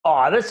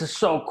Oh, this is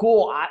so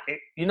cool.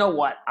 You know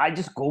what? I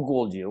just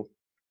Googled you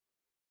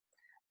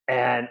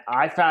and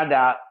I found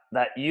out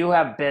that you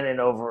have been in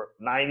over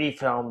 90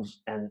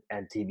 films and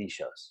TV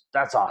shows.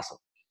 That's awesome.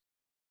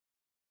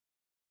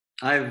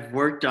 I've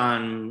worked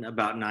on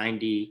about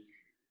 90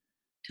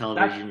 That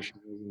television shows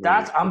and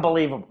that's movies.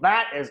 unbelievable.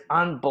 That is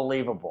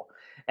unbelievable.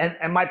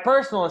 And my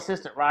personal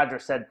assistant Roger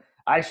said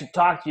I should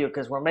talk to you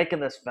because we're making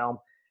this film,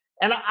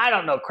 and I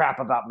don't know crap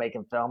about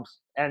making films.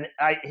 And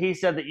he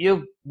said that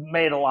you've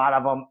made a lot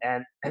of them,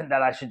 and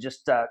that I should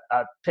just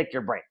pick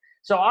your brain.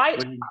 So What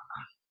do you-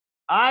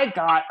 I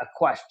got a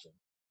question.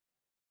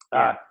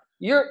 Uh,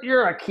 yeah,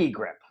 you're a key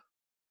grip,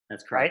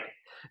 that's right? correct.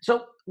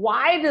 So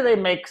why do they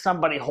make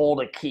somebody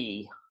hold a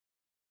key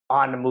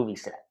on the movie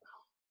set?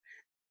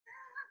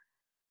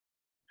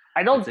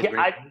 I That's don't a get.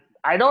 great.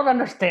 I don't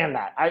understand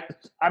that.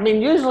 I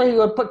mean, usually you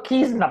would put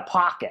keys in the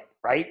pocket,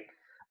 right,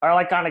 or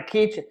like on a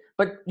keychain.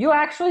 But you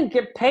actually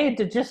get paid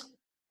to just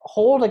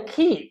hold a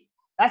key.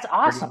 That's Pretty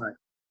awesome. much.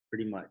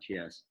 Pretty much,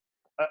 yes.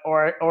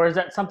 Or is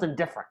that something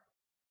different?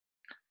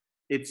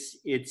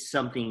 It's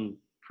something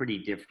pretty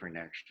different,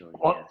 actually.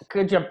 Well, Yes.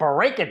 could you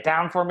break it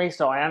down for me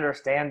so I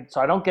understand, so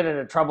I don't get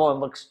into trouble and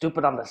look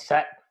stupid on the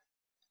set?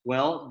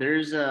 Well,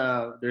 there's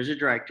a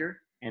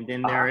director, and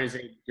then Uh huh. there is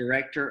a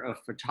director of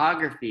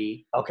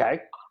photography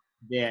Okay.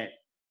 that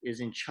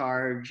is in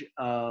charge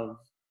of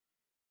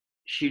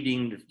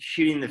shooting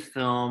the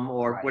film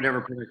or Right.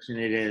 whatever production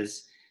it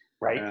is.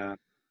 Right. Uh,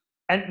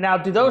 And now,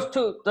 do those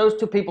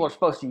two people are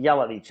supposed to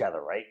yell at each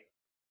other, right?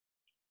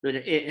 but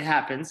it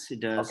happens.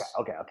 It Okay. does.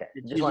 Okay. Okay.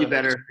 It's Just want usually to make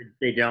better sure. if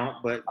they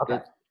don't, but Okay.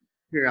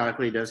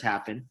 periodically it does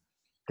happen.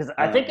 Because Um,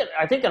 I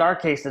think in our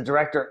case, the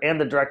director and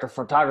the director of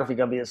photography are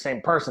going to be the same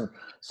person.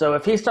 So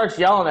if he starts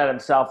yelling at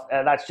himself,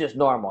 that's just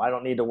normal. I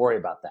don't need to worry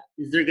about that.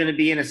 is there going to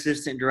be an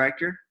assistant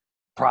director?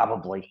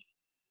 Probably.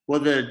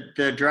 Well,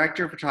 the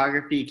director of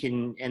photography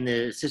can and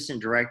the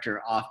assistant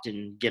director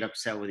often get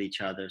upset with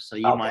each other, so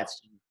you Okay. might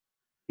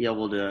be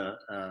able to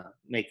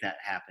make that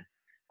happen.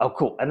 Oh,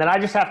 cool. And then I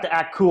just have to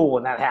act cool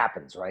when that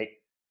happens, right?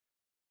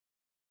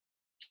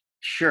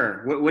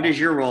 Sure. What is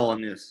your role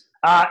in this?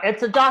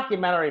 It's a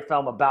documentary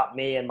film about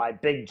me and my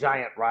big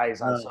giant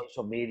rise on Uh,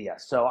 social media.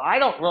 So I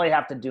don't really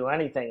have to do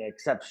anything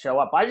except show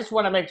up. I just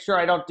want to make sure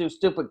I don't do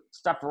stupid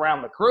stuff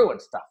around the crew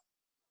and stuff.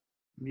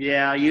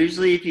 yeah.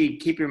 Usually, if you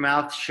keep your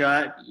mouth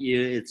shut,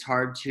 it's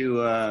hard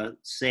to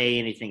say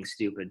anything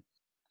stupid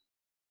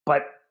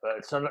But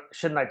so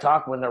shouldn't I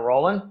talk when they're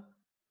rolling?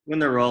 when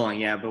they're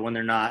rolling. Yeah, but when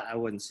they're not, I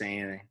wouldn't say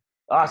anything.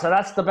 So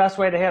that's the best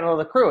way to handle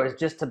the crew is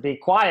just to be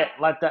quiet,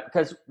 let that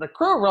because the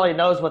crew really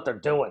knows what they're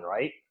doing,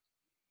 right?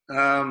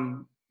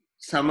 Um,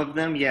 some of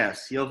them,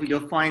 yes. You'll be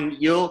able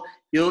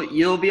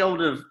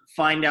to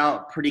find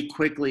out pretty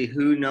quickly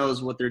who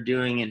knows what they're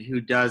doing and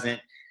who doesn't,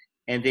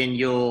 and then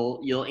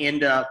you'll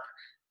end up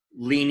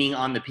leaning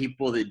on the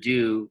people that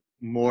do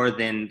more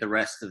than the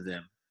rest of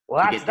them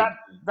Well, to that's get things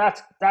that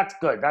done. that's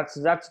good. That's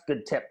a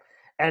good tip.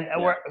 And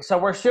Yeah.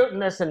 we're shooting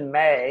this in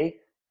May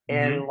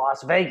in Hmm.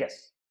 Las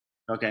Vegas.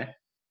 Okay.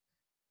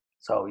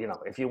 So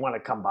if you want to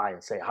come by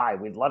and say hi,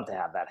 we'd love to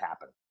have that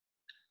happen.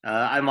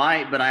 I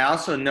might, but I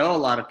also know a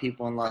lot of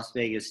people in Las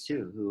Vegas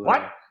too who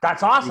What?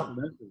 That's pretty awesome.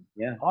 productive.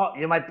 Yeah, Oh,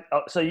 you might.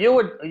 So you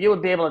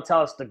would be able to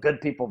tell us the good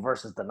people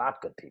versus the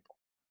not good people.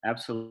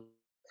 absolutely.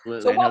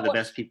 So I know the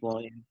best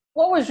people.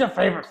 what was your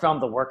favorite film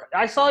to work?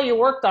 I saw you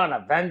worked on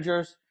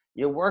Avengers.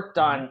 You worked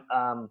Mhm.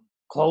 on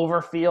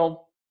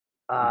Cloverfield.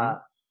 Uh,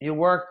 Mhm. you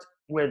worked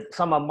with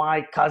some of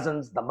my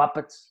cousins, the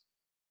Muppets.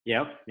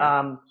 Yep.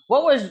 Yep.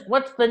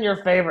 What's been your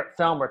favorite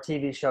film or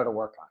TV show to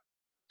work on?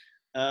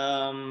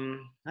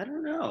 I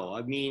don't know.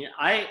 I mean,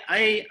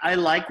 I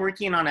like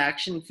working on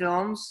action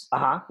films. Uh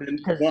huh.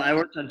 Because Well, I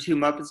worked on two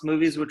Muppets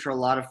movies, which are a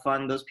lot of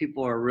fun. Those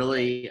people are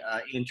really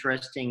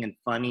interesting and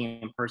funny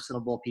and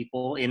personable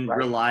people in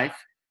real right,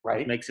 life, which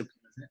right. makes it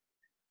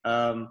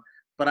pleasant.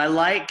 But I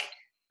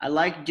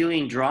like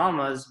doing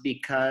dramas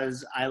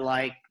because I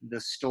like the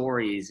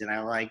stories and I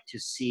like to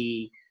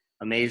see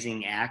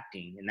amazing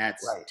acting, and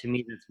that's Right. to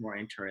me that's more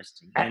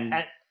interesting. And, And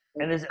and,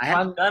 and is it I fun?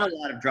 haven't done a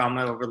lot of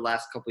drama over the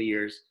last couple of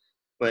years,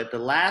 but the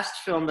last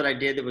film that I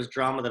did that was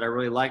drama that I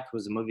really liked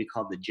was a movie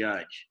called The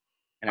Judge,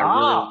 and I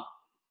really Oh, liked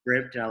the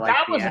script and I liked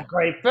that the was a act.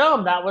 great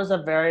film. That was a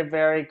very,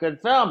 very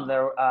good film.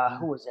 There,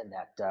 who was in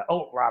that?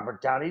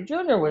 Robert Downey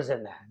Jr. was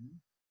in that.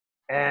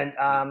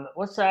 And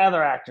what's the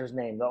other actor's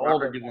name? The Robert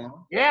older guy.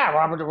 Duvall. Yeah, Yeah,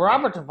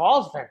 Robert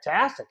Duvall's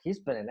fantastic. He's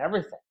been in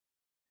everything.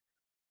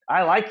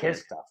 I like yeah.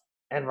 his stuff.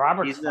 And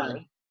Robert's He's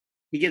funny.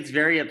 he gets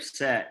very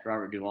upset,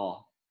 Robert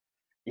Duvall.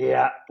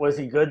 Yeah, was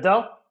he good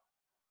though?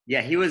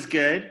 Yeah, he was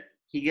good.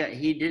 He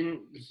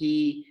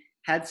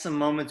had some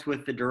moments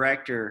with the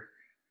director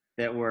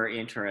that were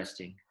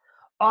interesting.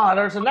 Oh,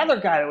 there's another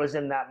guy that was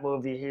in that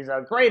movie. He's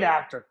a great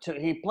actor too.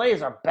 He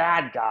plays a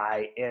bad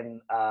guy in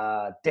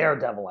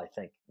Daredevil, I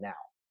think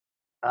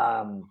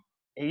now.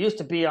 He used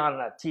to be on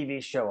a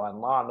TV show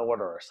on Law and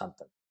Order or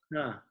something.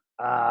 Huh.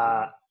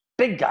 Uh,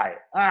 Big guy.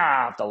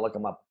 I'll have to look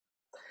him up.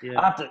 Yeah.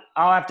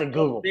 I'll have to Oh,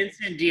 Google.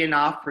 Vincent Yeah,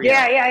 D'Onofrio.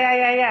 yeah, yeah,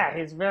 yeah, yeah.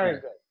 He's very Yeah.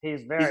 good.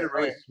 He's very, He's a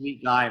really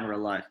sweet guy in real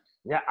life.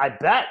 yeah, I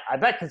bet,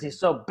 because he's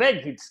so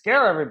big, he'd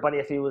scare everybody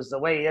if he was the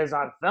way he is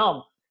on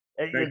film.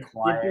 Very You'd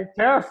quiet. be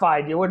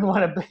terrified. You wouldn't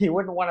want to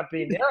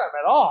be near him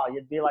at all.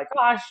 You'd be like,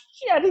 oh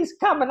shit, he's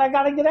coming. I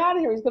got to get out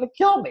of here. He's going to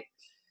kill me.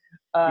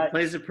 He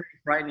plays a pretty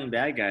frightening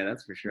bad guy,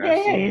 that's for sure.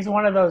 Yeah, he's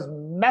one of those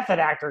method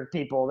actor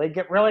people. They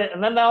get really,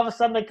 and then all of a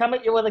sudden they come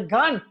at you with a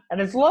gun and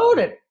it's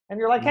loaded, and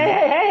you're like,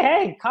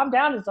 hey, calm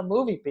down. It's a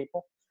movie,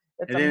 people.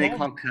 And then they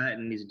call him cut,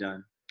 and he's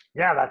done.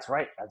 Yeah, that's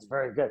right. That's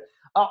very good.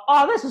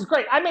 Oh, this is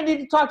great. I may need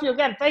to talk to you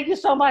again. Thank you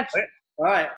so much. All right.